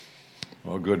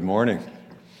Well, good morning.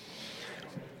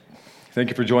 Thank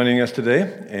you for joining us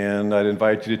today, and I'd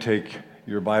invite you to take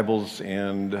your Bibles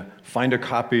and find a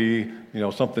copy,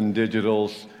 something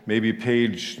digital, maybe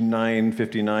page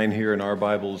 959 here in our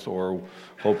Bibles, or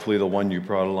hopefully the one you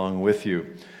brought along with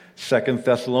you. 2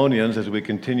 Thessalonians, as we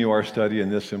continue our study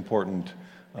in this important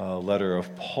letter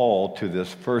of Paul to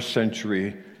this first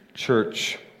century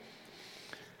church.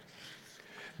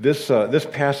 This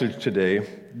passage today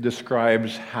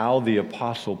describes how the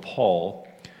Apostle Paul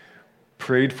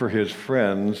prayed for his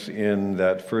friends in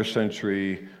that first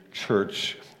century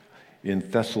church in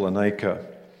Thessalonica.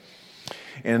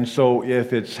 And so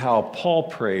if it's how Paul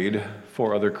prayed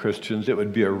for other Christians, it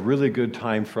would be a really good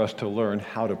time for us to learn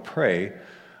how to pray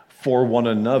for one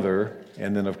another.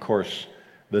 And then, of course,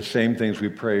 the same things we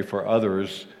pray for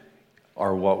others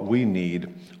are what we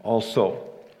need also.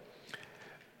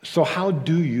 So how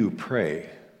do you pray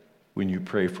when you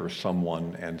pray for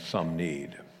someone and some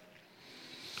need?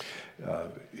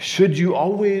 Should you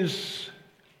always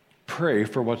pray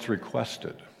for what's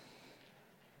requested?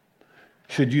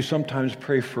 Should you sometimes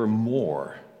pray for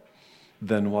more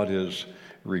than what is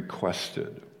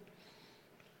requested?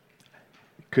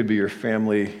 It could be your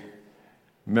family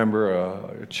member,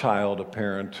 a child, a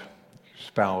parent,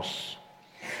 spouse,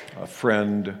 a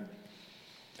friend,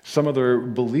 some other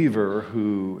believer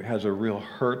who has a real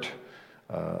hurt,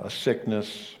 a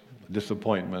sickness, a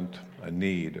disappointment, a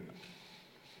need,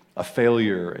 a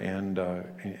failure, and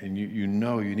you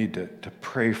know you need to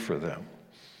pray for them.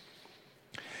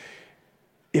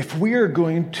 If we are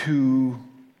going to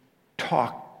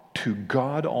talk to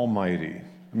God Almighty,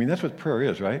 that's what prayer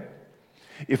is, right?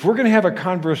 If we're going to have a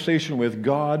conversation with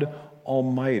God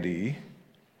Almighty,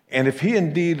 and if He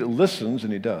indeed listens,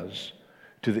 and He does,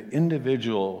 to the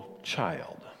individual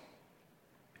child,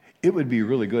 it would be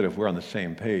really good if we're on the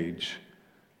same page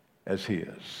as He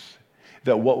is.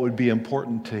 That what would be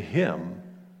important to Him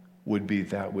would be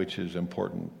that which is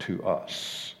important to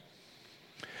us.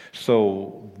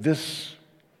 So this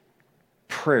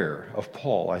prayer of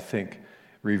Paul, I think,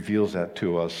 reveals that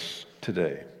to us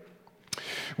today.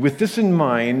 With this in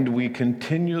mind, we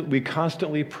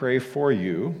constantly pray for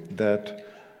you that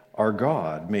our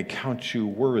God may count you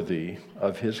worthy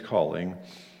of His calling,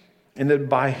 and that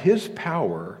by His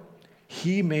power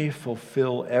He may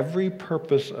fulfill every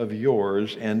purpose of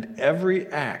yours and every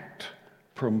act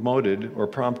prompted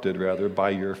by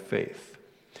your faith.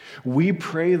 We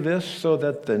pray this so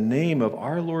that the name of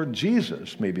our Lord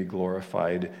Jesus may be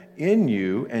glorified in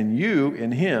you and you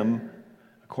in Him,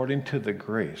 according to the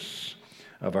grace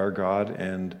of our God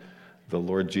and the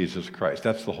Lord Jesus Christ.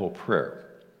 That's the whole prayer.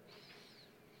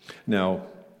 Now,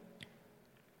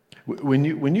 when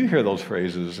you hear those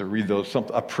phrases or read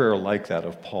a prayer like that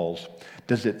of Paul's,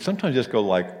 does it sometimes just go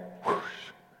like, whoosh?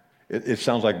 It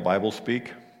sounds like Bible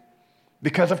speak?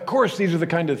 Because of course these are the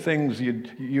kind of things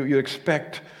you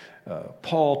expect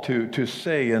Paul to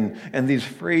say, and these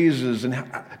phrases.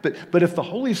 But if the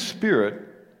Holy Spirit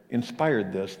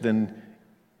inspired this, then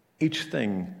each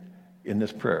thing in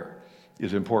this prayer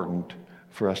is important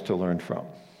for us to learn from.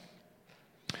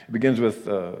 It begins with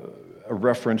a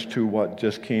reference to what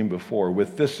just came before.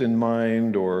 With this in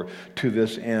mind, or to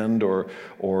this end, or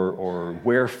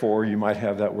wherefore, you might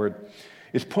have that word.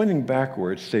 It's pointing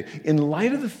backwards to say, in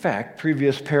light of the fact,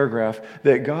 previous paragraph,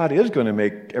 that God is going to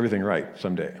make everything right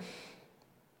someday.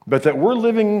 But that we're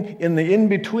living in the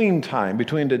in-between time,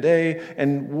 between today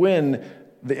and when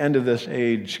the end of this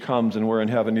age comes and we're in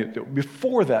heaven.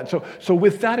 Before that, so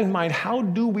with that in mind, how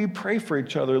do we pray for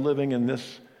each other living in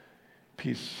this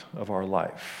piece of our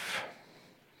life?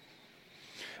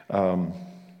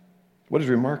 What is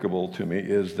remarkable to me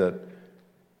is that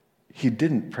he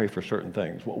didn't pray for certain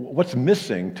things. What's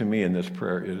missing to me in this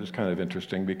prayer is kind of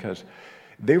interesting, because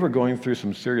they were going through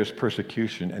some serious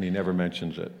persecution and he never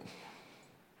mentions it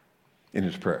in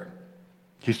his prayer.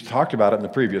 He's talked about it in the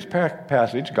previous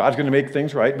passage. God's going to make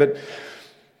things right, but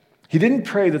he didn't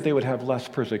pray that they would have less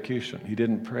persecution. He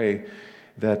didn't pray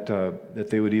that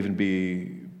they would even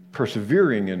be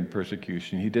persevering in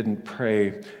persecution. He didn't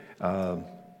pray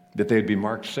that they'd be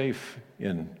marked safe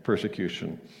in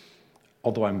persecution,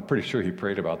 although I'm pretty sure he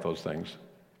prayed about those things.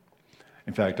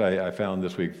 In fact, I found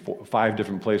this week 5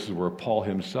 different places where Paul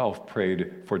himself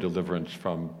prayed for deliverance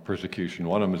from persecution.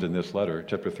 One of them is in this letter,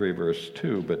 chapter 3, verse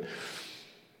 2.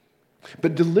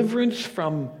 But deliverance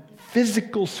from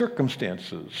physical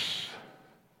circumstances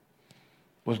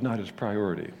was not his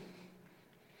priority.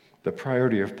 The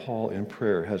priority of Paul in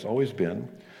prayer has always been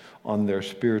on their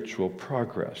spiritual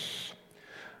progress.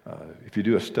 If you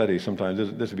do a study, sometimes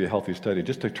this would be a healthy study,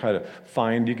 just to try to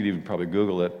find, you could even probably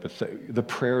Google it, but say, the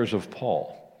prayers of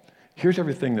Paul. Here's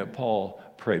everything that Paul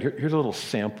prayed. Here's a little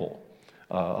sample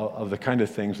of the kind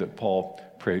of things that Paul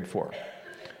prayed for.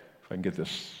 If I can get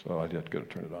this, I have to go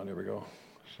turn it on. There we go.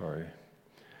 Sorry.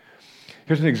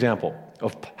 Here's an example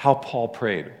of how Paul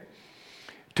prayed.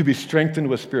 To be strengthened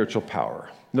with spiritual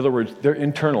power. In other words, they're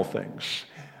internal things.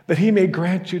 That he may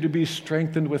grant you to be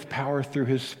strengthened with power through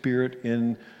his Spirit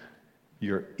in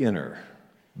your inner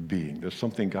being. There's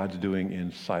something God's doing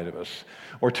inside of us.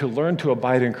 Or to learn to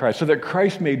abide in Christ, so that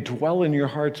Christ may dwell in your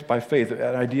hearts by faith.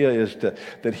 That idea is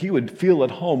that he would feel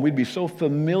at home. We'd be so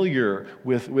familiar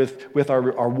with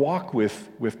our walk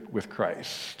with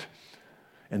Christ.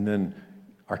 And then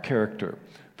our character.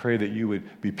 Pray that you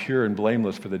would be pure and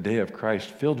blameless for the day of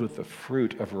Christ, filled with the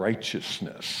fruit of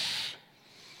righteousness.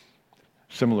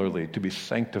 Similarly, to be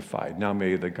sanctified. Now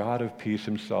may the God of peace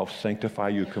himself sanctify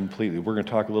you completely. We're going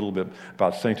to talk a little bit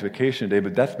about sanctification today,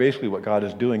 but that's basically what God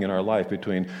is doing in our life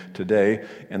between today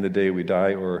and the day we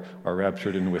die or are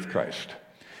raptured in with Christ.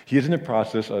 He is in the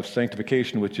process of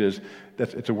sanctification, which is,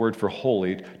 it's a word for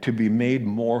holy, to be made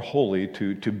more holy,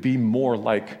 to be more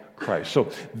like Christ. So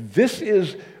this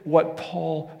is what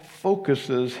Paul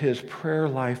focuses his prayer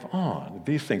life on,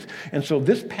 these things. And so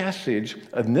this passage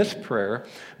in this prayer,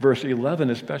 verse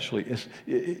 11 especially,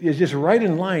 is just right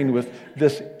in line with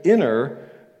this inner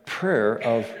prayer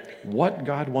of what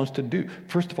God wants to do.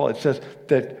 First of all, it says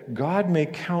that God may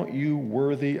count you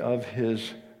worthy of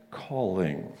his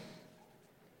calling.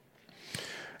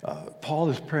 Paul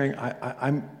is praying,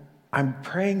 I'm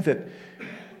praying that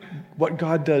what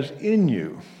God does in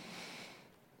you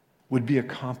would be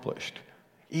accomplished,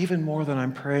 even more than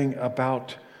I'm praying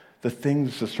about the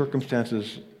things, the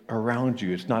circumstances around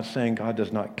you. It's not saying God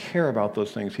does not care about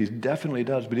those things. He definitely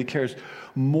does, but he cares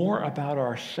more about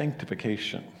our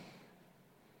sanctification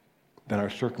than our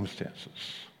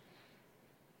circumstances.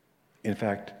 In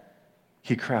fact,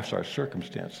 he crafts our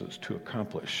circumstances to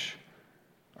accomplish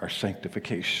our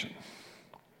sanctification.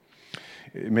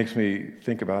 It makes me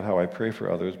think about how I pray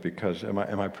for others, because am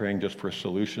I praying just for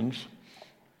solutions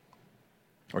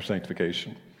or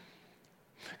sanctification?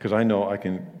 Because I know I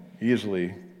can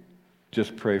easily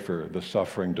just pray for the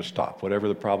suffering to stop, whatever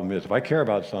the problem is. If I care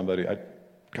about somebody,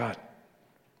 God,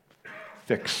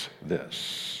 fix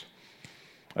this.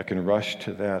 I can rush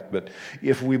to that. But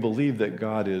if we believe that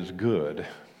God is good,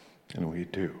 and we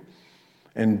do,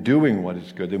 and doing what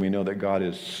is good, then we know that God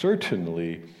is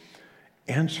certainly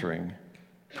answering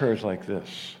prayers like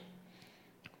this,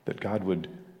 that God would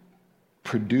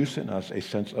produce in us a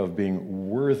sense of being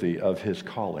worthy of his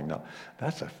calling. Now,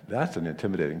 that's an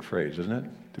intimidating phrase, isn't it?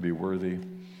 To be worthy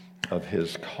of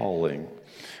his calling.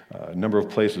 A number of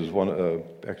places,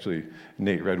 actually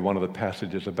Nate read one of the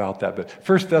passages about that, but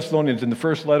 1 Thessalonians, in the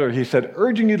first letter, he said,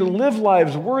 urging you to live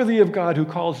lives worthy of God who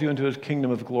calls you into his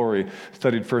kingdom of glory.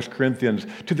 Studied 1 Corinthians,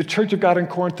 to the church of God in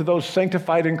Corinth, to those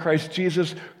sanctified in Christ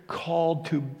Jesus, called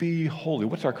to be holy.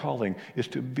 What's our calling? Is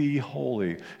to be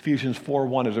holy. Ephesians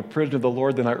 4:1, as a prisoner of the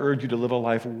Lord, then I urge you to live a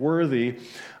life worthy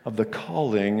of the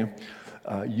calling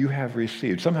you have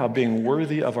received. Somehow being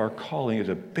worthy of our calling is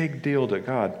a big deal to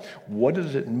God. What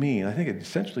does it mean? I think it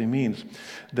essentially means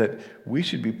that we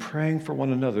should be praying for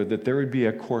one another, that there would be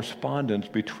a correspondence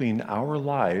between our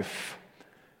life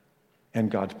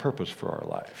and God's purpose for our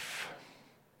life.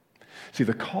 See,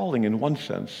 the calling in one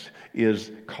sense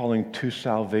is calling to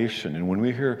salvation. And when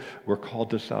we hear we're called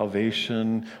to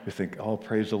salvation, we think, oh,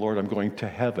 praise the Lord, I'm going to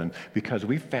heaven. Because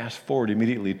we fast forward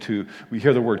immediately we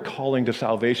hear the word calling to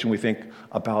salvation, we think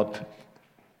about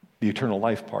the eternal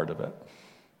life part of it.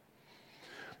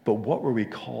 But what were we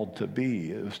called to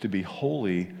be? It was to be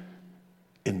holy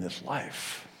in this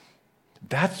life.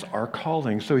 That's our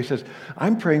calling. So he says,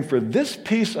 I'm praying for this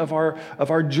piece of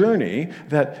our journey,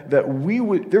 that there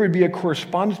would be a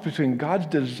correspondence between God's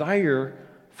desire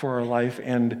for our life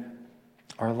and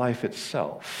our life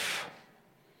itself.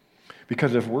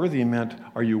 Because if worthy meant,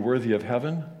 are you worthy of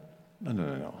heaven?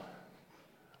 No.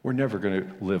 We're never going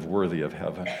to live worthy of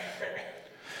heaven.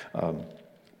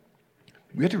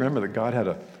 We have to remember that God had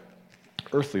an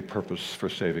earthly purpose for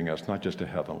saving us, not just a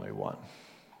heavenly one.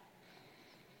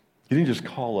 He didn't just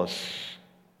call us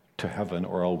to heaven,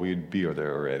 or else we'd be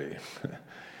there already.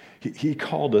 He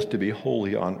called us to be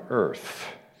holy on earth.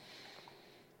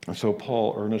 And so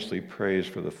Paul earnestly prays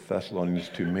for the Thessalonians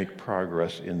to make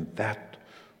progress in that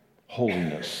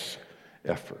holiness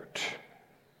effort.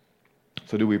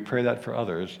 So do we pray that for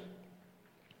others?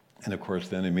 And of course,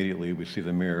 then immediately we see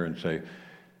the mirror and say,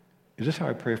 is this how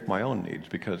I pray for my own needs?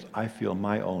 Because I feel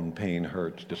my own pain,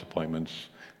 hurts, disappointments.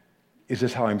 Is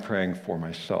this how I'm praying for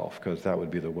myself? Because that would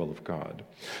be the will of God.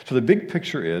 So the big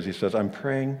picture is, he says, I'm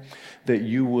praying that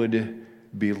you would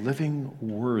be living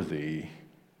worthy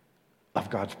of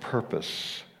God's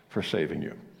purpose for saving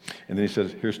you. And then he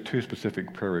says, here's two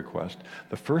specific prayer requests.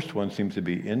 The first one seems to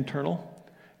be internal,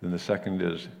 and the second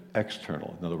is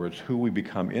external. In other words, who we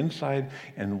become inside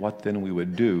and what then we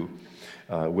would do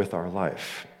with our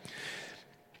life.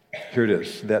 Here it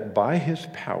is, that by his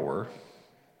power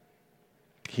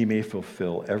he may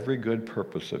fulfill every good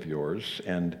purpose of yours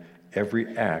and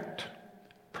every act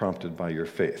prompted by your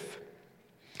faith.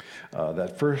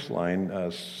 That first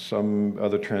line, some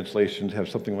other translations have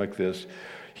something like this: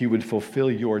 he would fulfill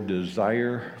your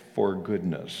desire for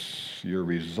goodness, your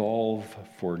resolve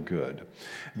for good.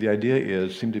 The idea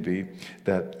seemed to be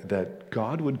that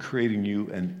God would create in you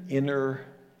an inner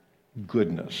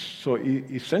goodness. So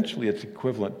essentially it's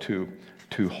equivalent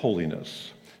to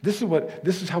holiness. This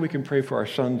is how we can pray for our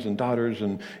sons and daughters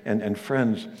and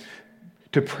friends,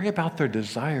 to pray about their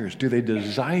desires. Do they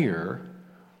desire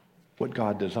what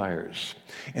God desires?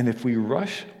 And if we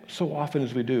rush so often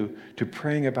as we do to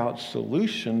praying about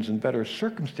solutions and better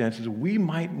circumstances, we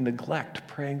might neglect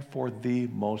praying for the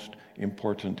most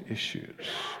important issues.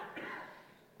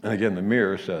 And again, the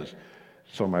mirror says,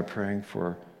 so am I praying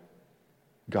for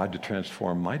God to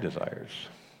transform my desires?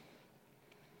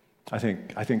 I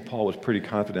think Paul was pretty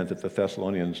confident that the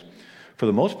Thessalonians, for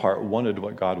the most part, wanted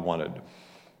what God wanted.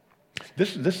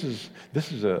 This is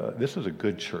a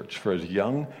good church. For as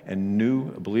young and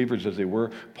new believers as they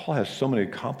were, Paul has so many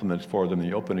compliments for them in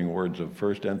the opening words of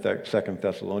 1st and 2nd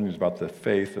Thessalonians about their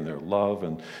faith and their love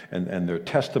and their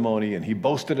testimony, and he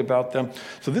boasted about them.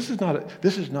 So this is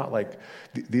not like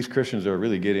these Christians are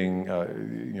really getting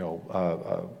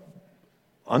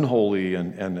unholy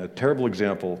and a terrible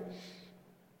example.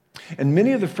 And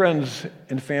many of the friends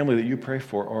and family that you pray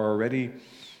for are already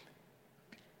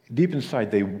deep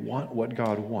inside, they want what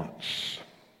God wants.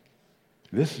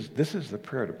 This is the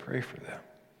prayer to pray for them.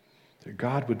 That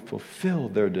God would fulfill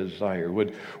their desire,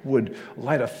 would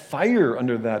light a fire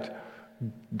under that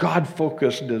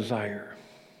God-focused desire.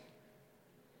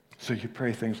 So you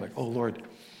pray things like, oh Lord,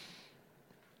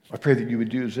 I pray that you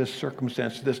would use this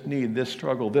circumstance, this need, this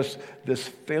struggle, this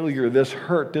failure, this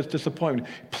hurt, this disappointment.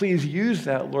 Please use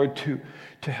that, Lord, to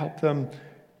help them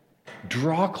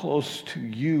draw close to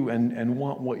you and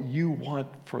want what you want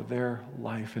for their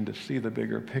life, and to see the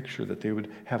bigger picture, that they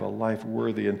would have a life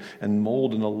worthy and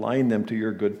mold and align them to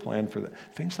your good plan for them.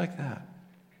 Things like that.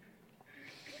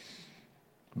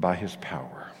 By his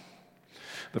power.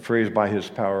 The phrase by his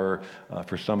power,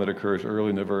 for some it occurs early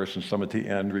in the verse and some at the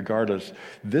end. Regardless,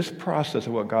 this process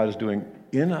of what God is doing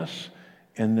in us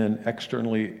and then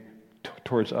externally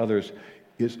towards others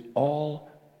is all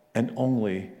and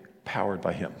only powered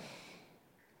by him.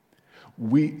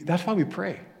 That's why we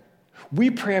pray. We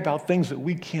pray about things that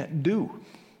we can't do.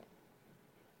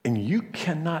 And you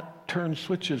cannot turn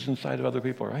switches inside of other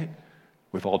people, right?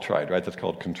 We've all tried, right? That's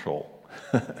called control.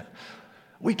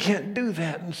 We can't do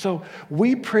that. And so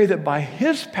we pray that by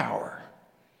his power,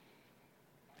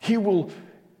 he will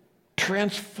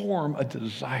transform a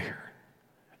desire.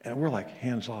 And we're like,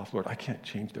 hands off, Lord, I can't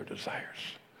change their desires.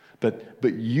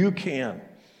 But you can.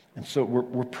 And so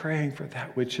we're praying for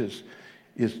that which is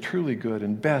truly good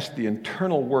and best, the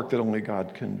internal work that only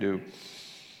God can do.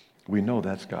 We know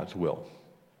that's God's will.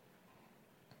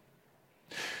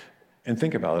 And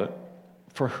think about it.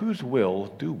 For whose will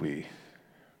do we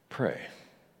pray?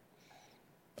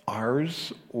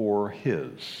 Ours or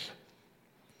his?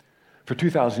 For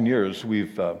 2,000 years,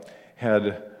 we've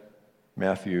had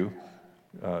Matthew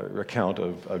account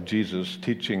of Jesus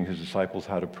teaching his disciples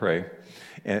how to pray,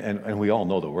 and we all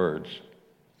know the words.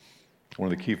 One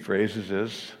of the key phrases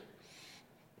is,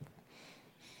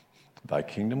 thy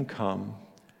kingdom come,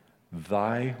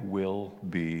 thy will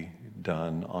be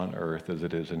done on earth as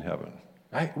it is in heaven.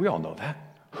 Right? We all know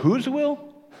that. Whose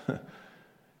will?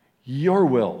 Your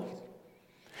will.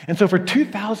 And so for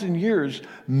 2,000 years,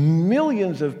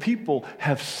 millions of people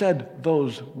have said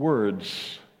those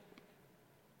words.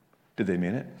 Did they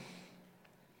mean it?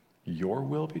 Your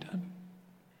will be done?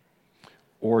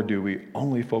 Or do we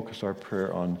only focus our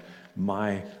prayer on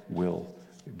my will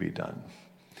be done?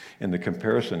 And the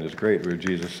comparison is great where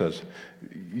Jesus says,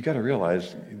 you got to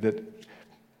realize that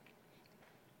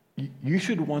you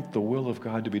should want the will of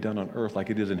God to be done on earth like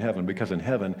it is in heaven, because in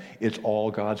heaven, it's all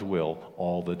God's will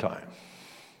all the time.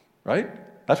 Right?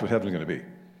 That's what heaven's going to be.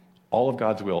 All of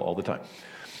God's will all the time.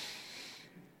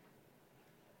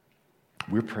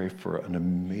 We pray for an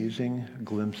amazing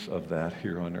glimpse of that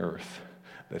here on earth,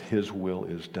 that his will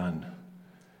is done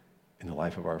in the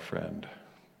life of our friend,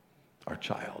 our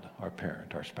child, our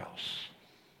parent, our spouse,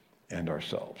 and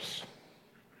ourselves.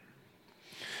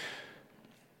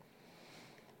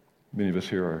 Many of us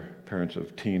here are parents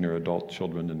of teen or adult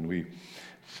children, and we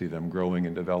see them growing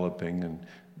and developing and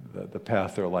the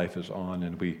path their life is on,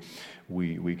 and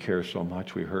we care so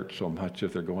much, we hurt so much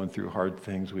if they're going through hard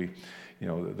things.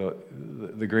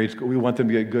 The grades, we want them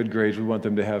to get good grades, we want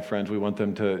them to have friends, we want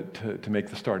them to make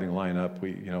the starting lineup,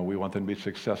 we want them to be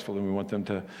successful, and we want them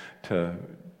to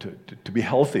be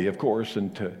healthy, of course,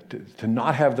 and to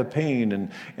not have the pain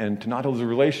and to not have the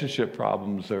relationship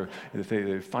problems, or if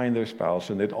they find their spouse,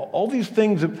 and all these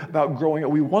things about growing up.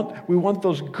 We want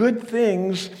those good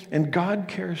things, and God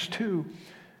cares too.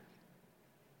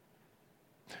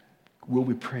 Will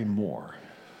we pray more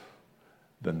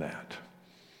than that?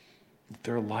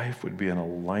 Their life would be in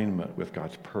alignment with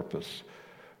God's purpose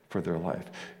for their life.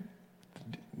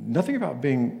 Nothing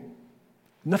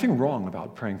wrong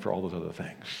about praying for all those other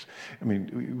things. I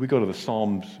mean, we go to the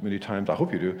Psalms many times, I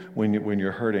hope you do, when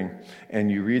you're hurting, and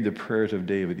you read the prayers of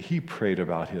David. He prayed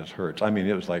about his hurts. I mean,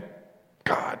 it was like,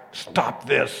 God, stop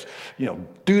this.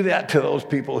 Do that to those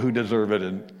people who deserve it.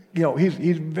 And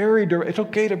he's very direct. It's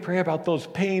okay to pray about those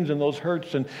pains and those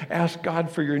hurts and ask God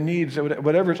for your needs,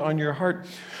 whatever's on your heart.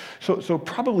 So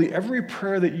probably every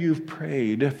prayer that you've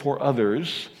prayed for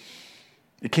others,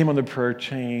 it came on the prayer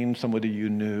chain, somebody you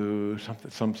knew,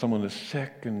 someone is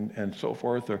sick and so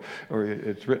forth, or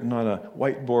it's written on a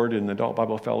whiteboard in the Adult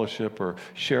Bible Fellowship, or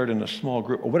shared in a small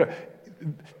group, or whatever.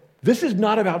 This is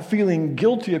not about feeling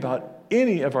guilty about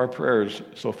any of our prayers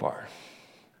so far.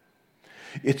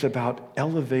 It's about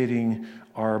elevating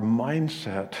our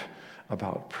mindset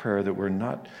about prayer, that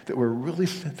we're really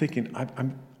thinking,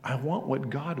 I want what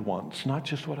God wants, not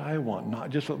just what I want, not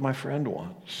just what my friend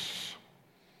wants.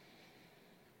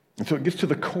 And so it gets to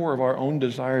the core of our own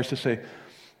desires to say,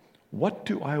 what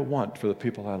do I want for the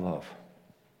people I love?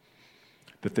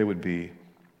 That they would be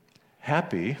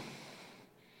happy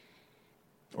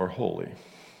or holy.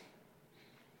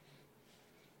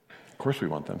 Of course we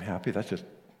want them happy. That's just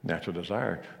natural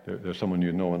desire. They're someone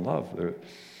you know and love.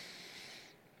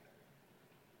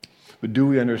 But do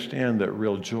we understand that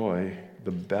real joy,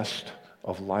 the best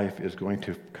of life, is going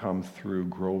to come through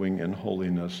growing in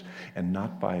holiness and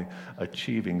not by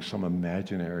achieving some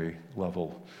imaginary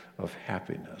level of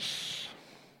happiness?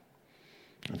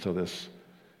 And so this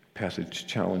passage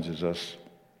challenges us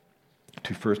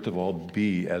to first of all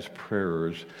be, as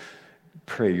prayers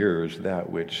that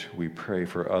which we pray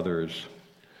for others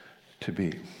to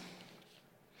be.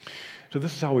 So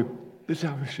this is how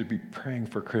we should be praying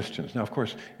for Christians. Now, of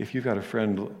course, if you've got a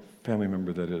family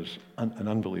member that is an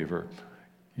unbeliever,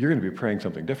 you're going to be praying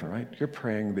something different, right? You're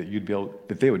praying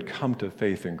that they would come to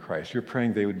faith in Christ. You're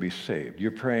praying they would be saved. You're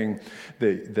praying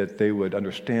that they would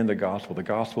understand the gospel. The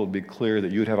gospel would be clear,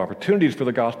 that you would have opportunities for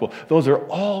the gospel. Those are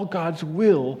all God's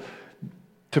will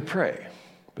to pray.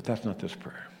 But that's not this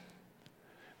prayer.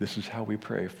 This is how we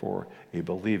pray for a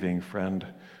believing friend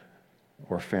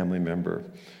or family member,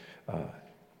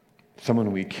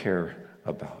 someone we care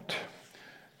about.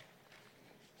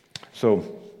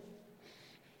 So,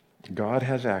 God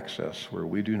has access where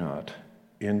we do not,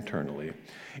 internally.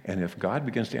 And if God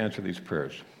begins to answer these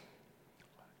prayers,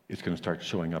 it's going to start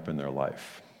showing up in their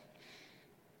life.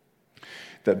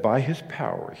 That by his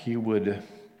power, he would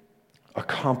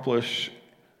accomplish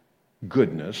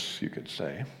goodness, you could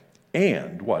say,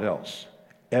 and what else?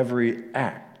 Every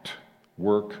act,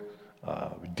 work,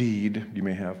 deed you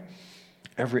may have,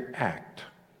 every act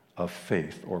of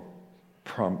faith or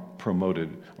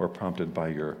promoted or prompted by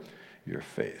your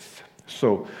faith.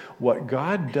 So what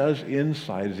God does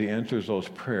inside as he answers those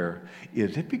prayers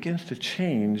is it begins to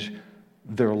change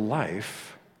their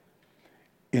life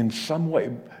in some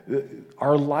way.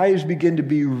 Our lives begin to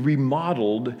be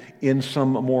remodeled in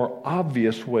some more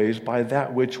obvious ways by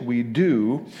that which we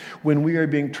do. When we are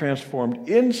being transformed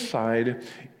inside,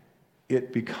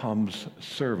 it becomes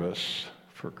service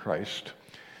for Christ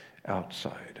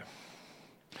outside.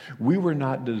 We were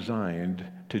not designed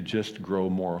to just grow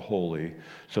more holy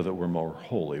so that we're more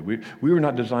holy. We were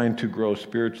not designed to grow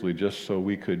spiritually just so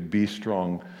we could be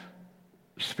strong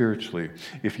spiritually.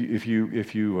 If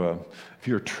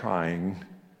you're trying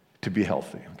to be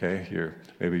healthy, okay,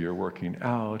 maybe you're working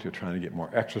out, you're trying to get more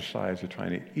exercise, you're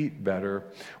trying to eat better.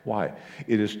 Why?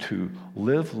 It is to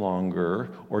live longer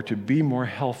or to be more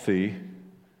healthy.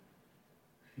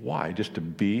 Why? Just to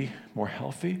be more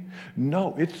healthy?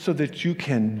 No, it's so that you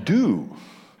can do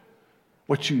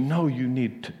what you know you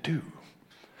need to do.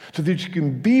 So that you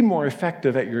can be more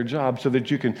effective at your job, so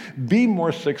that you can be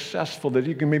more successful, that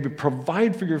you can maybe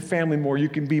provide for your family more, you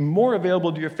can be more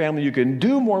available to your family, you can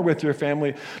do more with your family.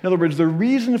 In other words, the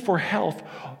reason for health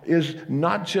is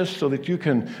not just so that you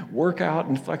can work out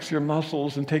and flex your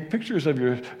muscles and take pictures of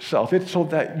yourself. It's so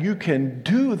that you can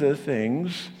do the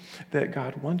things that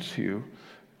God wants you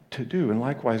to do. And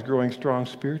likewise, growing strong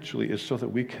spiritually is so that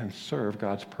we can serve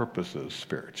God's purposes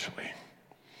spiritually.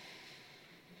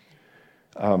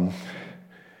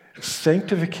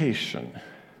 Sanctification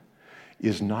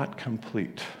is not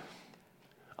complete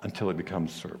until it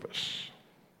becomes service.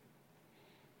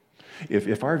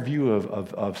 If our view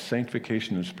of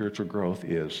sanctification and spiritual growth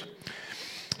is,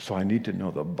 so I need to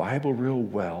know the Bible real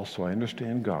well so I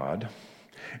understand God,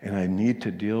 and I need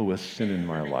to deal with sin in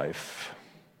my life,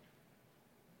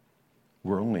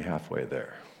 we're only halfway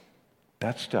there.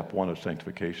 That's step one of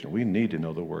sanctification. We need to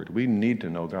know the Word. We need to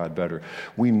know God better.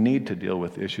 We need to deal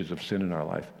with issues of sin in our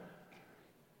life.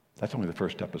 That's only the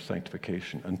first step of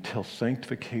sanctification. Until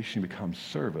sanctification becomes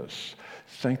service,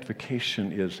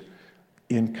 sanctification is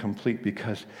incomplete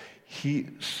because He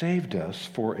saved us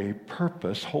for a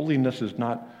purpose. Holiness is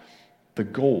not the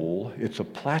goal. It's a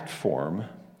platform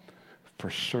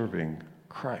for serving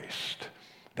Christ.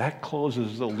 That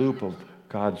closes the loop of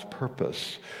God's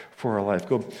purpose for our life.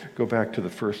 Go back to the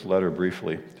first letter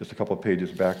briefly, just a couple of pages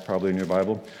back probably in your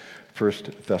Bible, 1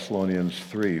 Thessalonians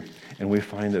 3. And we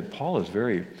find that Paul is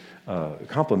very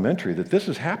complimentary that this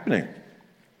is happening.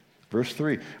 Verse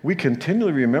 3, we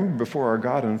continually remember before our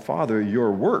God and Father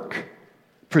your work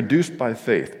produced by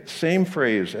faith. Same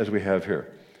phrase as we have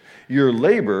here. Your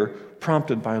labor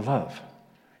prompted by love.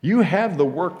 You have the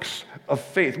works of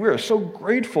faith. We are so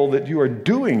grateful that you are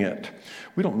doing it.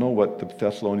 We don't know what the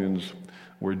Thessalonians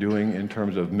were doing in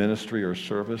terms of ministry or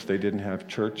service. They didn't have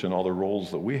church and all the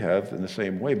roles that we have in the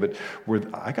same way, but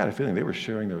I got a feeling they were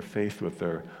sharing their faith with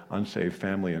their unsaved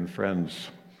family and friends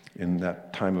in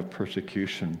that time of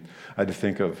persecution. I had to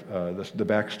think of the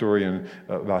backstory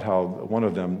about how one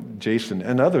of them, Jason,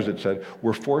 and others, it said,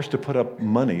 were forced to put up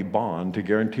money, bond, to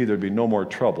guarantee there'd be no more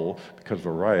trouble because of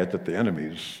a riot that their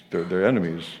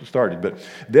enemies started. But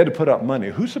they had to put up money.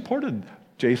 Who supported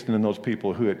Jason and those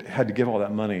people who had to give all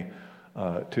that money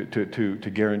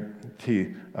to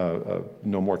guarantee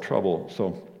no more trouble?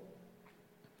 So,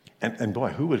 and boy,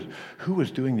 who was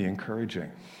doing the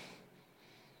encouraging?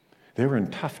 They were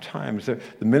in tough times. The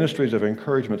ministries of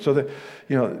encouragement. So that,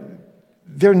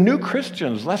 they're new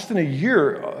Christians, less than a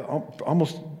year,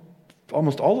 almost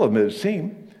all of them, it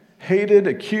seemed, hated,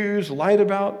 accused, lied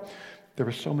about. There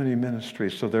were so many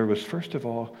ministries. So there was, first of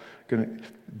all, going to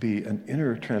be an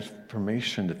inner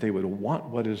transformation, that they would want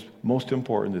what is most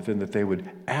important, and then that they would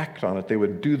act on it. They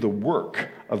would do the work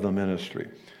of the ministry.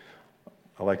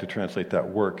 I like to translate that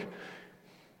work,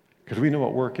 because we know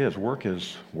what work is. Work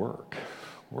is work.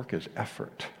 Work is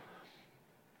effort.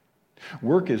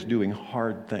 Work is doing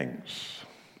hard things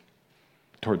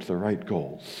towards the right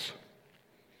goals.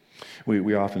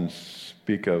 We often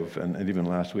speak of, and even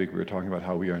last week we were talking about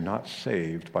how we are not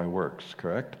saved by works,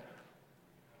 correct?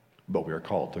 But we are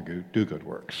called to do good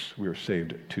works. We are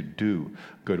saved to do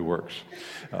good works.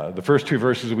 The first two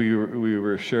verses we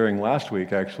were sharing last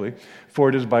week, actually, for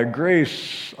it is by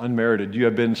grace unmerited. You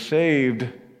have been saved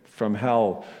from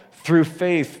hell through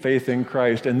faith in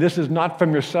Christ. And this is not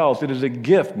from yourselves. It is a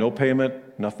gift, no payment,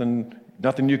 nothing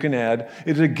you can add.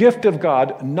 It is a gift of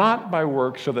God, not by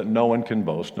works, so that no one can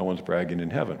boast. No one's bragging in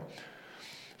heaven.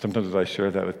 Sometimes as I share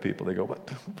that with people, they go,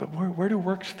 but where do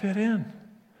works fit in?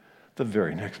 The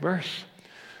very next verse.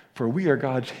 For we are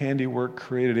God's handiwork,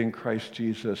 created in Christ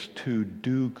Jesus to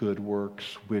do good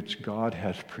works, which God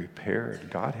has prepared.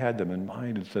 God had them in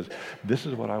mind and says, this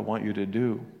is what I want you to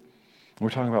do. We're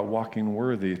talking about walking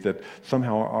worthy, that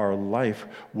somehow our life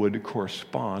would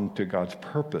correspond to God's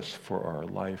purpose for our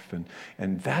life.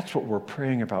 And that's what we're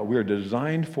praying about. We are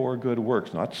designed for good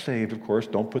works, not saved, of course.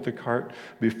 Don't put the cart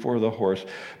before the horse.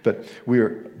 But we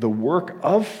are the work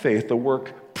of faith, the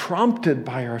work prompted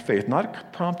by our faith,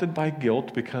 not prompted by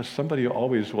guilt, because somebody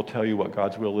always will tell you what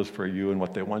God's will is for you and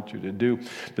what they want you to do.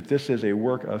 But this is a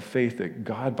work of faith that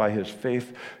God, by His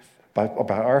faith, by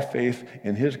our faith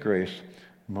in His grace,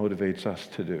 motivates us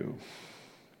to do.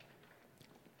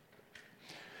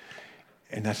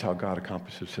 And that's how God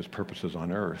accomplishes His purposes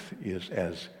on earth, is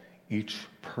as each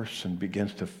person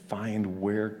begins to find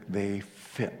where they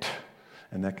fit.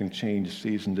 And that can change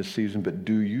season to season. But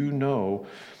do you know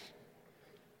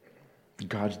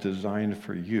God's designed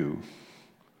for you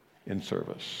in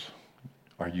service?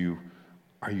 Are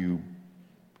you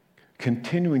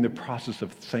continuing the process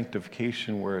of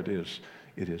sanctification where it is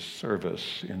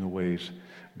service in the ways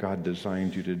God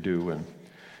designed you to do? And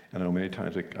I know many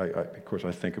times, of course,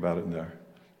 I think about it in the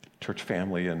church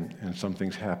family, and some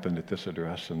things happen at this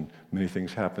address, and many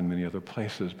things happen many other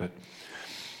places. But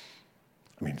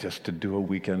I mean, just to do a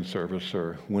weekend service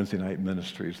or Wednesday night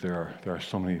ministries, there are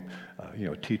so many,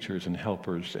 teachers and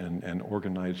helpers and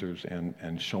organizers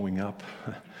and showing up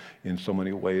in so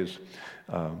many ways.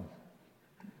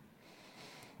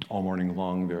 all morning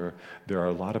long. There are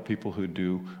a lot of people who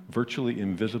do virtually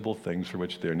invisible things for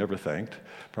which they're never thanked,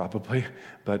 probably,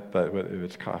 but if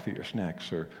it's coffee or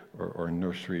snacks or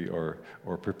nursery or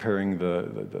preparing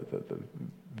the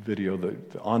video,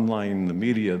 the online, the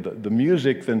media, the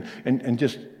music, and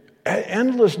just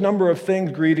endless number of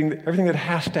things, greeting, everything that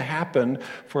has to happen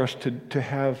for us to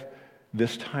have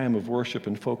this time of worship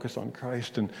and focus on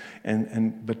Christ.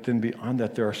 But then beyond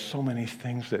that, there are so many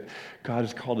things that God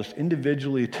has called us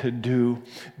individually to do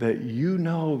that you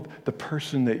know the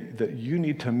person that you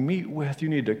need to meet with, you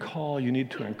need to call, you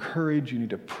need to encourage, you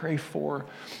need to pray for.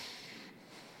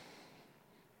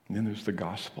 And then there's the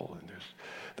gospel, and there's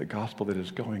the gospel that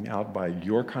is going out by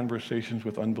your conversations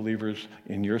with unbelievers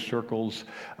in your circles,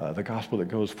 the gospel that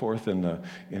goes forth in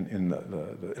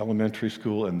the elementary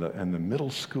school and the middle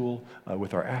school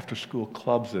with our after-school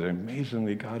clubs that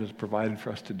amazingly God has provided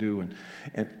for us to do.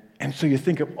 And so you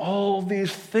think of all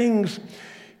these things.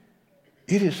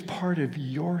 It is part of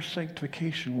your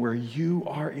sanctification where you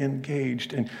are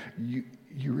engaged, and you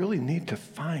really need to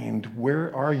find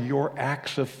where are your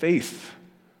acts of faith.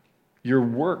 Your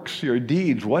works, your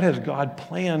deeds, what has God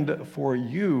planned for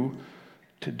you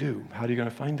to do? How are you going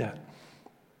to find that?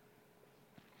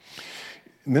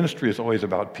 Ministry is always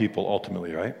about people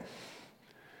ultimately, right?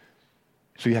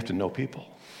 So you have to know people.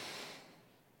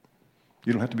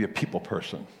 You don't have to be a people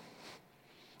person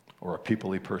or a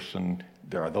people-y person.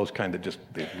 There are those kind that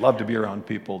they love to be around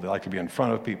people, they like to be in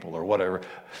front of people or whatever.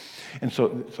 And so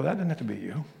that doesn't have to be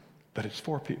you, but it's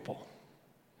for people.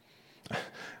 I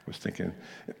was thinking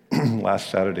last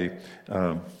Saturday,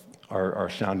 our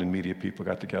sound and media people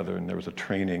got together, and there was a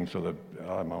training. So the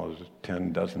I don't know, it was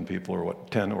 10 dozen people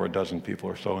or a dozen people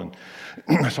or so, and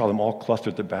I saw them all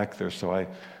clustered at the back there. So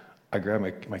I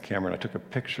grabbed my camera and I took a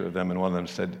picture of them, and one of them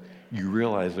said, "You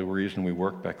realize the reason we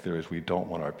work back there is we don't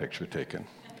want our picture taken."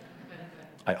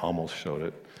 I almost showed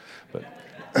it, but.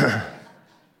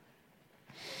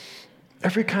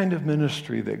 Every kind of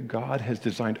ministry that God has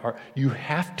designed, you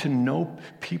have to know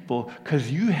people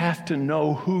because you have to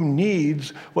know who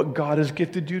needs what God has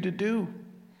gifted you to do.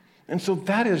 And so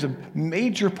that is a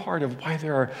major part of why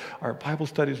there are Bible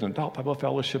studies and adult Bible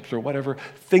fellowships or whatever,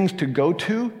 things to go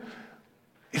to.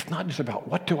 It's not just about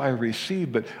what do I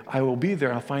receive, but I will be there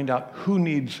and I'll find out who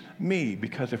needs me,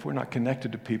 because if we're not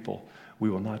connected to people, we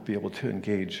will not be able to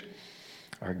engage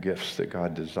our gifts that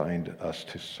God designed us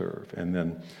to serve. And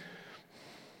then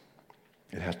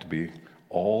it has to be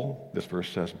all, this verse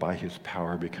says, by his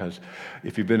power, because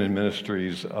if you've been in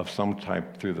ministries of some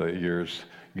type through the years,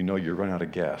 you know you run out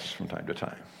of gas from time to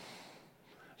time.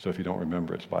 So if you don't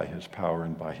remember, it's by his power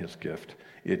and by his gift.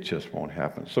 It just won't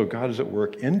happen. So God is at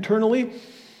work internally,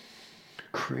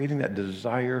 creating that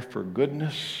desire for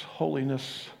goodness,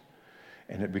 holiness,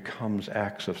 and it becomes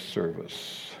acts of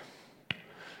service.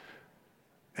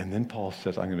 And then Paul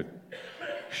says, I'm going to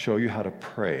show you how to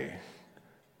pray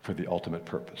for the ultimate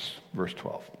purpose. Verse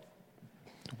 12.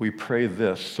 We pray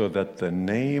this so that the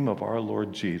name of our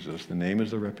Lord Jesus, the name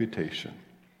is the reputation,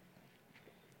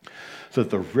 so that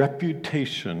the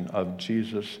reputation of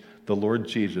Jesus, the Lord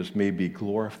Jesus, may be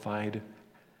glorified,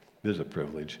 this is a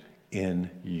privilege,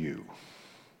 in you,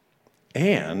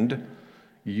 and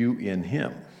you in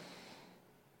him.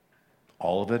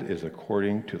 All of it is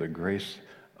according to the grace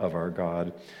of our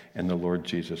God and the Lord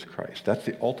Jesus Christ. That's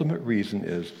the ultimate reason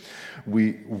is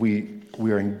we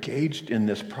are engaged in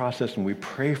this process, and we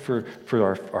pray for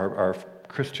our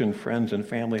Christian friends and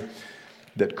family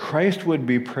that Christ would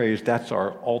be praised. That's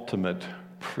our ultimate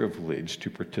privilege to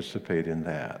participate in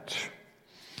that.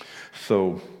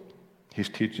 So he's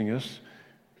teaching us,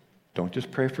 don't just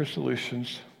pray for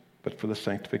solutions, but for the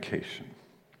sanctification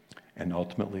and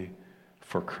ultimately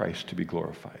for Christ to be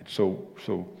glorified. So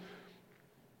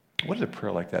what does a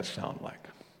prayer like that sound like?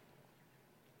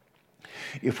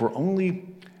 If we're only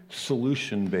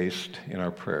solution-based in our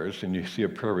prayers, and you see a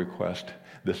prayer request,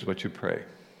 this is what you pray.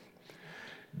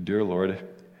 Dear Lord,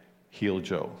 heal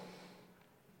Joe.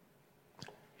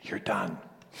 You're done.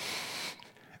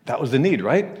 That was the need,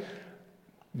 right?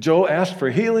 Joe asked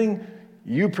for healing.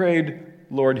 You prayed,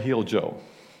 Lord, heal Joe.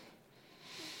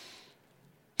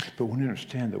 But when you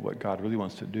understand that what God really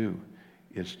wants to do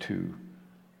is to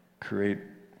create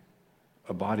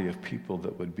a body of people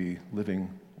that would be living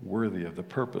worthy of the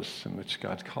purpose in which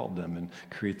God's called them and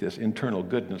create this internal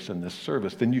goodness and this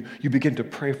service, then you begin to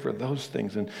pray for those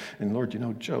things. And Lord,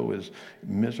 Joe is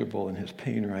miserable in his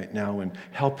pain right now, and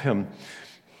help him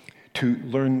to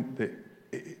learn that,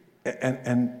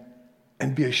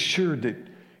 and be assured that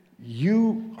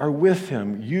you are with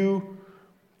him.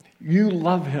 You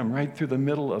love him right through the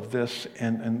middle of this,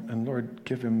 and Lord,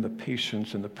 give him the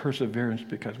patience and the perseverance,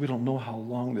 because we don't know how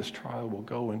long this trial will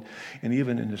go, and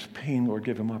even in his pain, Lord,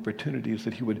 give him opportunities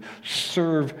that he would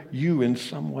serve you in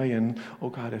some way, and oh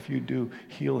God, if you do,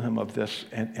 heal him of this,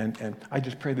 and I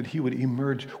just pray that he would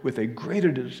emerge with a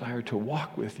greater desire to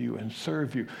walk with you and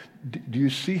serve you. Do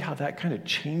you see how that kind of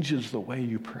changes the way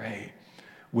you pray?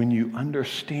 When you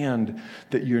understand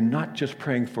that you're not just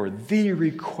praying for the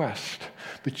request,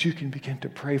 but you can begin to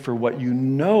pray for what you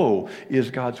know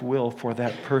is God's will for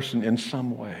that person in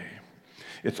some way.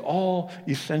 It's all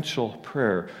essential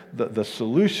prayer, the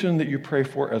solution that you pray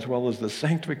for as well as the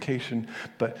sanctification,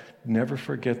 but never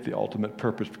forget the ultimate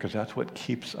purpose, because that's what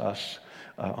keeps us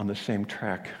on the same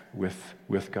track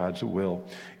with God's will,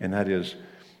 and that is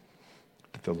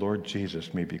that the Lord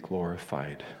Jesus may be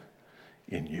glorified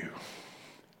in you.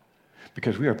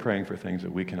 Because we are praying for things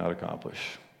that we cannot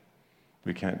accomplish.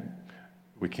 We can't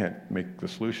make the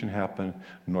solution happen,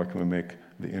 nor can we make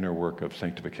the inner work of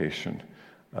sanctification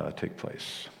take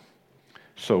place.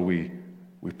 So we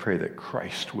pray that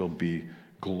Christ will be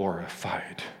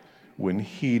glorified when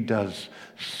he does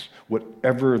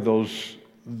whatever those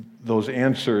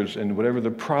answers and whatever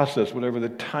the process, whatever the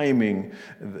timing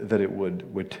that it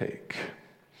would take.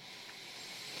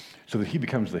 So that he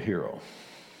becomes the hero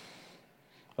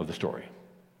of the story.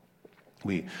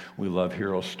 We love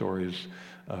hero stories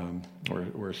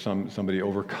where somebody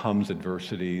overcomes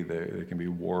adversity. They can be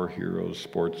war heroes,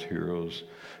 sports heroes,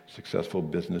 successful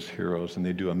business heroes, and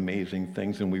they do amazing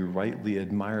things, and we rightly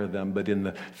admire them. But in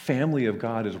the family of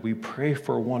God, as we pray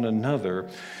for one another,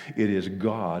 it is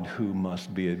God who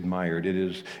must be admired. It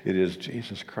is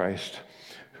Jesus Christ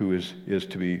who is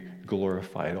to be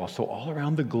glorified. Also, all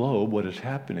around the globe, what is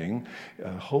happening,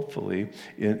 hopefully,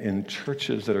 in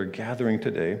churches that are gathering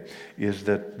today, is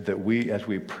that we, as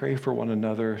we pray for one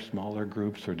another, smaller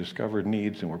groups or discovered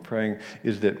needs, and we're praying,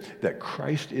 is that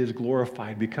Christ is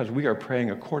glorified because we are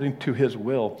praying according to his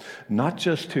will, not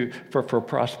just for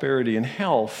prosperity and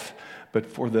health, but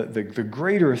for the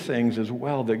greater things as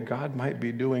well that God might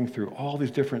be doing through all these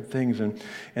different things.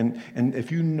 And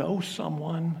if you know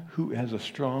someone who has a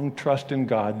strong trust in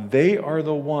God, they are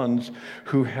the ones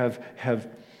who have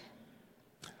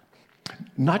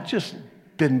not just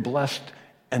been blessed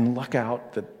and luck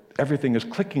out that everything is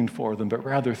clicking for them, but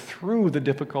rather through the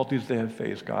difficulties they have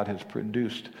faced, God has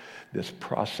produced this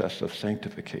process of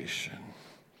sanctification.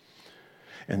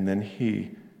 And then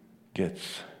he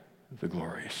gets the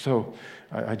glory. So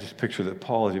I just picture that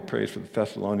Paul, as he prays for the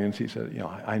Thessalonians, he said,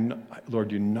 I know,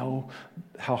 Lord, you know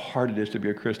how hard it is to be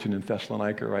a Christian in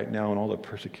Thessalonica right now and all the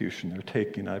persecution they're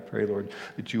taking. I pray, Lord,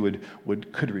 that you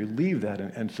could relieve that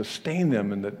and sustain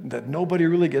them, and that nobody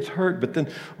really gets hurt. But then,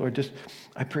 Lord,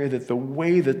 I pray that the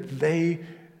way that they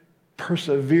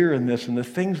persevere in this and the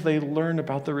things they learn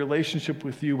about the relationship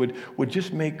with you would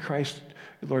just make Christ,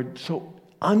 Lord, so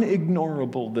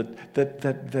unignorable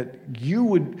that you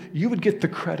would get the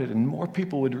credit, and more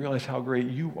people would realize how great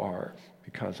you are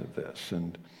because of this,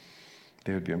 and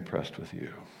they would be impressed with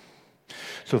you.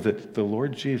 So that the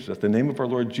Lord Jesus, the name of our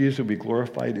Lord Jesus, will be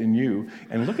glorified in you.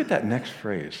 And look at that next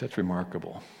phrase. That's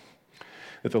remarkable.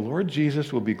 That the Lord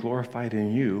Jesus will be glorified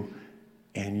in you,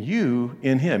 and you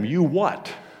in him. You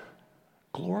what?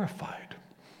 Glorified.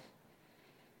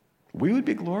 We would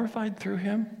be glorified through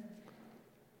him?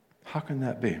 How can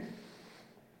that be?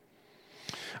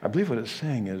 I believe what it's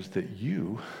saying is that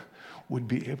you would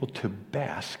be able to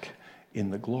bask in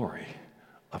the glory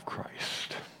of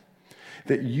Christ.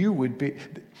 That you would be,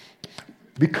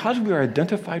 because we are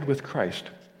identified with Christ,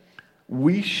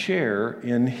 we share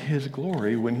in his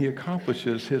glory when he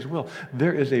accomplishes his will.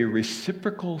 There is a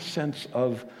reciprocal sense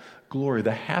of glory.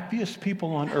 The happiest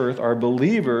people on earth are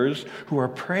believers who are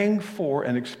praying for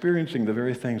and experiencing the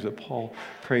very things that Paul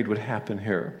prayed would happen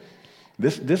here.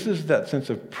 This is that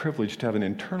sense of privilege to have an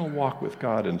internal walk with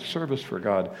God and service for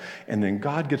God, and then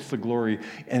God gets the glory,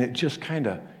 and it just kind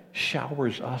of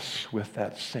showers us with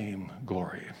that same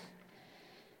glory.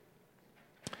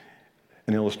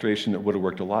 An illustration that would have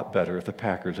worked a lot better if the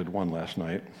Packers had won last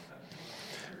night.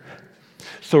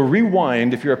 So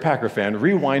rewind, if you're a Packer fan,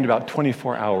 rewind about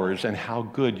 24 hours and how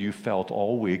good you felt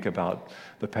all week about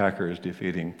the Packers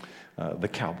defeating the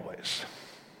Cowboys.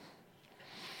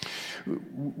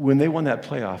 When they won that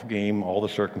playoff game, all the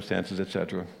circumstances,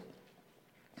 etc.,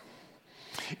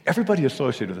 everybody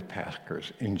associated with the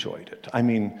Packers enjoyed it. I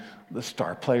mean, the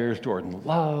star players, Jordan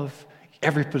Love,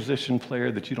 every position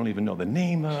player that you don't even know the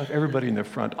name of, everybody in the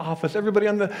front office, everybody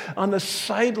on the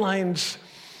sidelines,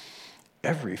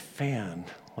 every fan,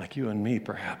 like you and me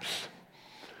perhaps,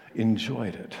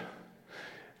 enjoyed it.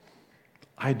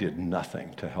 I did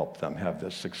nothing to help them have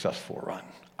this successful run.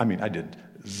 I mean, I did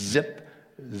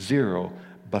zero,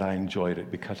 but I enjoyed it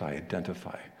because I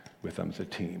identify with them as a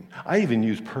team. I even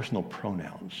use personal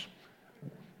pronouns.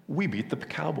 We beat the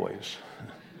Cowboys.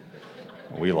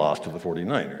 We lost to the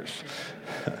 49ers.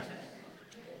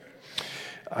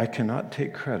 I cannot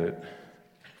take credit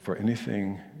for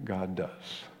anything God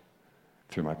does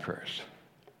through my prayers,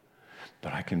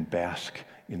 but I can bask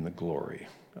in the glory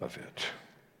of it.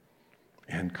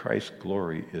 And Christ's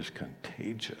glory is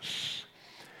contagious.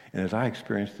 And as I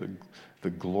experience the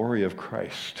glory of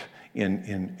Christ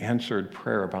in answered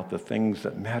prayer about the things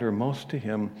that matter most to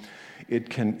him, it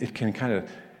can kind of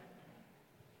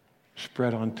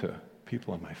spread onto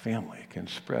people in my family. It can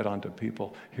spread onto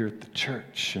people here at the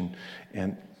church.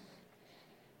 And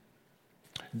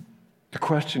the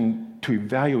question to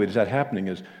evaluate, is that happening,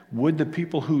 is would the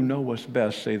people who know us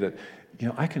best say that,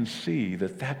 I can see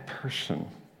that that person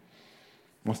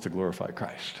wants to glorify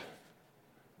Christ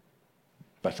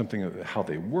by something, how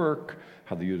they work,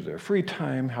 how they use their free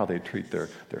time, how they treat their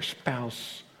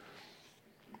spouse.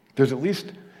 There's at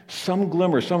least some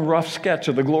glimmer, some rough sketch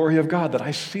of the glory of God that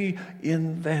I see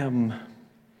in them.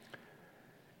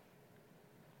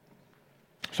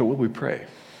 So will we pray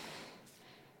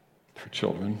for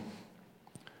children,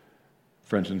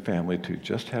 friends and family to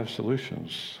just have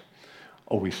solutions?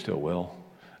 Oh, we still will.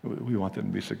 We want them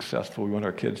to be successful. We want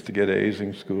our kids to get A's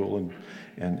in school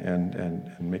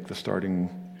and make the starting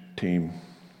team.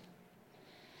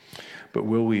 But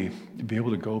will we be able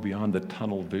to go beyond the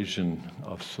tunnel vision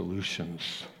of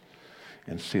solutions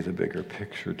and see the bigger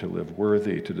picture, to live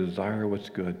worthy, to desire what's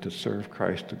good, to serve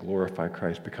Christ, to glorify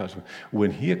Christ? Because when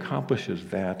he accomplishes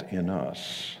that in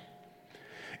us,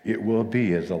 it will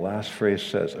be, as the last phrase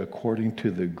says, according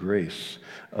to the grace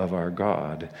of our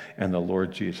God and the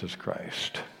Lord Jesus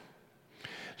Christ.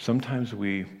 Sometimes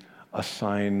we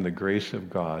assign the grace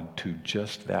of God to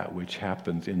just that which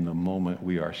happens in the moment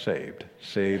we are saved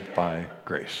by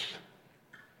grace.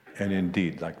 And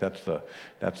indeed, that's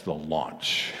the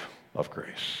launch of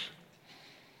grace.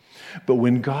 But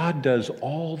when God does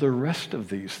all the rest of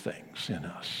these things in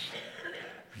us,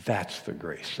 that's the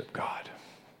grace of God.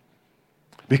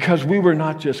 Because we were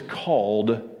not just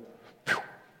called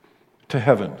to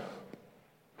heaven.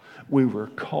 We were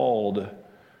called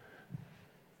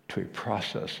to a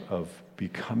process of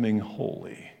becoming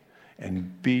holy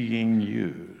and being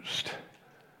used.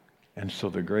 And so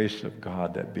the grace of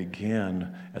God that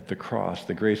began at the cross,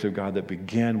 the grace of God that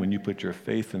began when you put your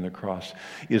faith in the cross,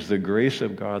 is the grace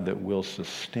of God that will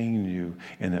sustain you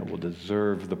and that will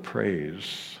deserve the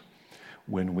praise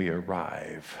when we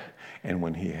arrive and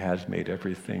when he has made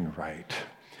everything right.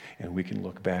 And we can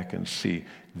look back and see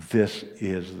this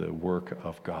is the work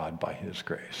of God by his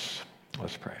grace.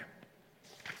 Let's pray.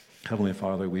 Heavenly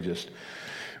Father, we just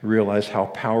realize how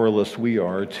powerless we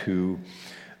are to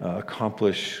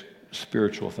accomplish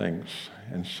spiritual things.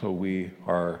 And so we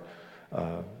are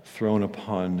thrown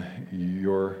upon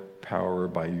your power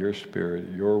by your Spirit,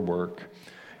 your work,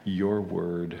 your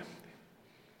word.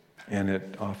 And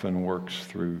it often works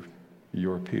through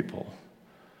your people.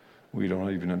 We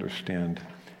don't even understand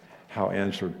how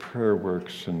answered prayer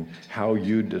works and how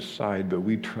you decide, but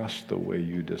we trust the way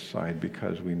you decide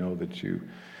because we know that you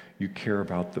care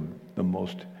about the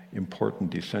most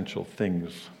important, essential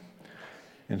things.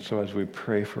 And so as we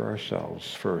pray for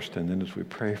ourselves first, and then as we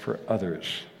pray for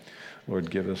others,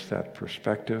 Lord, give us that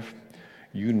perspective.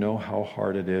 You know how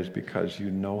hard it is because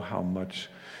you know how much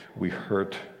we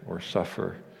hurt or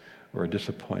suffer or are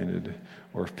disappointed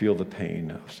or feel the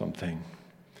pain of something.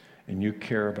 And you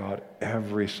care about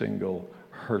every single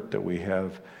hurt that we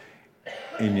have,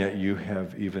 and yet you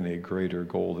have even a greater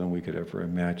goal than we could ever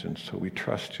imagine. So we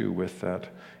trust you with that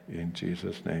in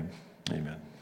Jesus' name. Amen.